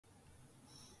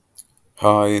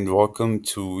Hi, and welcome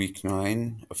to week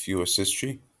 9 of US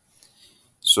history.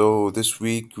 So, this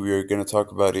week we are going to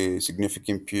talk about a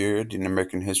significant period in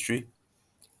American history.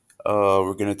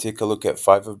 We're going to take a look at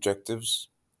five objectives,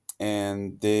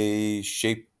 and they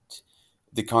shaped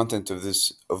the content of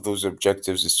those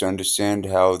objectives is to understand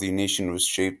how the nation was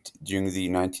shaped during the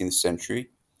 19th century.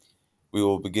 We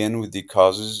will begin with the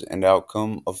causes and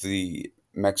outcome of the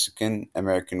Mexican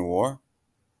American War.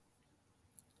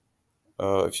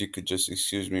 If you could just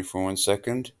excuse me for 1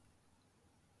 second.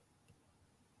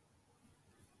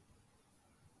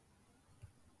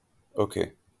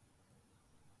 Okay,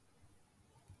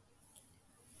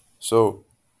 so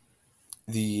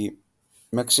the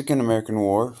Mexican American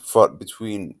War, fought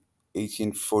between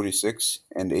 1846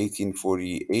 and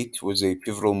 1848, was a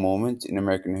pivotal moment in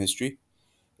American history.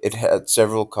 It had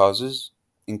several causes,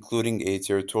 including a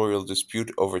territorial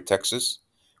dispute over Texas,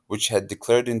 which had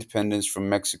declared independence from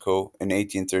Mexico in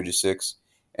 1836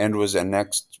 and was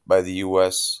annexed by the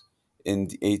U.S. in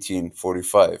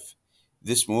 1845.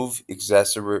 This move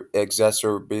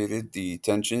exacerbated the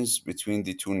tensions between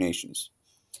the two nations.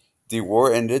 The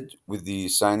war ended with the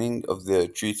signing of the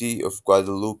Treaty of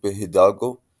Guadalupe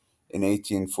Hidalgo in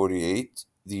 1848.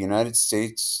 The United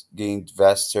States gained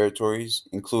vast territories,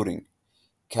 including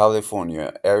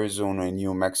California, Arizona, and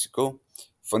New Mexico,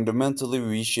 fundamentally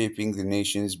reshaping the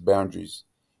nation's boundaries.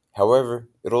 However,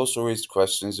 it also raised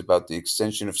questions about the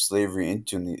extension of slavery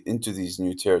into these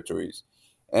new territories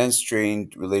and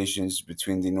strained relations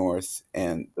between the North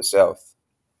and the South.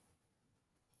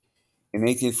 In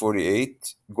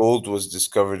 1848, gold was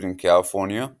discovered in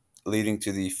California, leading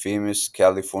to the famous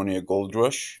California Gold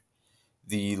Rush.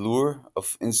 The lure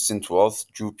of instant wealth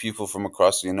drew people from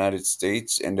across the United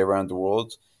States and around the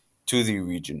world to the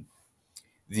region.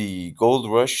 The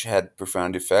gold rush had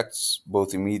profound effects,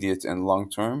 both immediate and long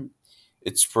term.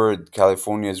 It spurred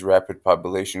California's rapid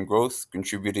population growth,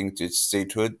 contributing to its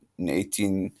statehood in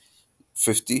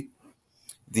 1850.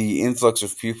 The influx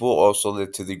of people also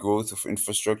led to the growth of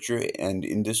infrastructure and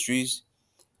industries.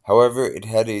 However, it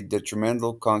had a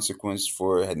detrimental consequence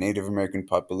for Native American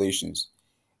populations,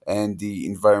 and the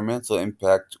environmental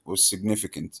impact was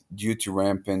significant due to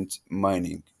rampant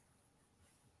mining.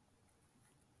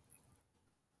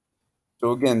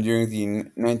 So, again, during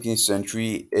the 19th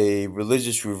century, a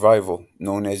religious revival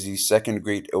known as the Second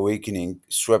Great Awakening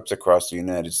swept across the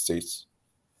United States.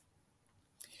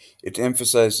 It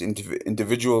emphasized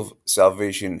individual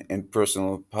salvation and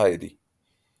personal piety.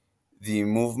 The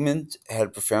movement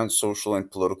had profound social and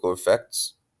political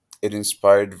effects. It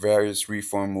inspired various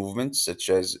reform movements such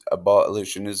as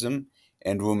abolitionism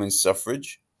and women's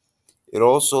suffrage. It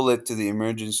also led to the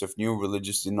emergence of new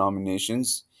religious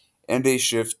denominations and a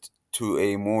shift to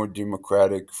a more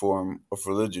democratic form of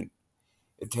religion.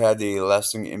 It had a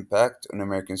lasting impact on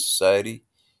American society,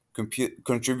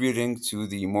 contributing to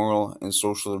the moral and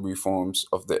social reforms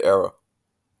of the era.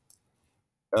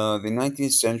 The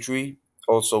 19th century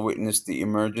also witnessed the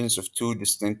emergence of two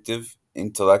distinctive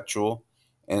intellectual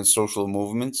and social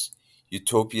movements: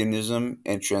 utopianism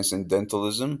and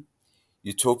transcendentalism.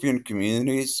 Utopian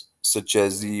communities, such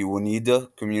as the Oneida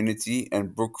community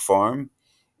and Brook Farm,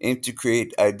 aim to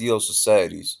create ideal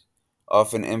societies,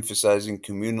 often emphasizing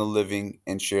communal living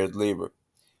and shared labor.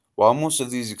 While most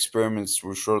of these experiments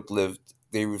were short lived,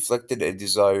 they reflected a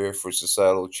desire for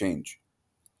societal change.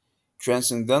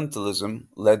 Transcendentalism,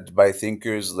 led by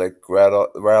thinkers like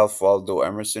Ralph Waldo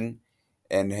Emerson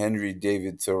and Henry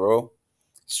David Thoreau,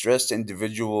 stressed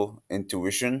individual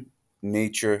intuition,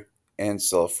 nature, and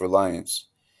self reliance.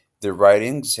 Their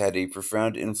writings had a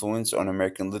profound influence on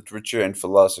American literature and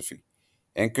philosophy,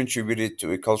 and contributed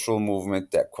to a cultural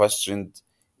movement that questioned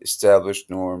established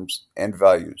norms and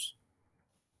values.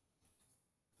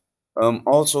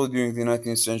 Also, during the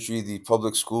 19th century, the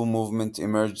public school movement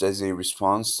emerged as a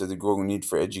response to the growing need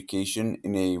for education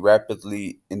in a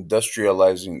rapidly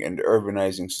industrializing and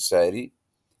urbanizing society.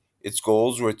 Its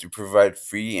goals were to provide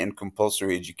free and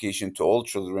compulsory education to all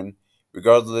children,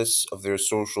 regardless of their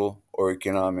social or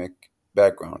economic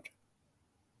background.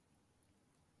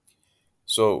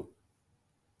 So,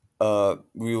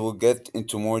 we will get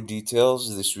into more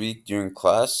details this week during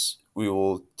class. We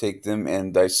will take them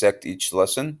and dissect each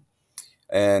lesson,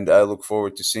 and I look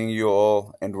forward to seeing you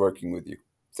all and working with you.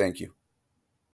 Thank you.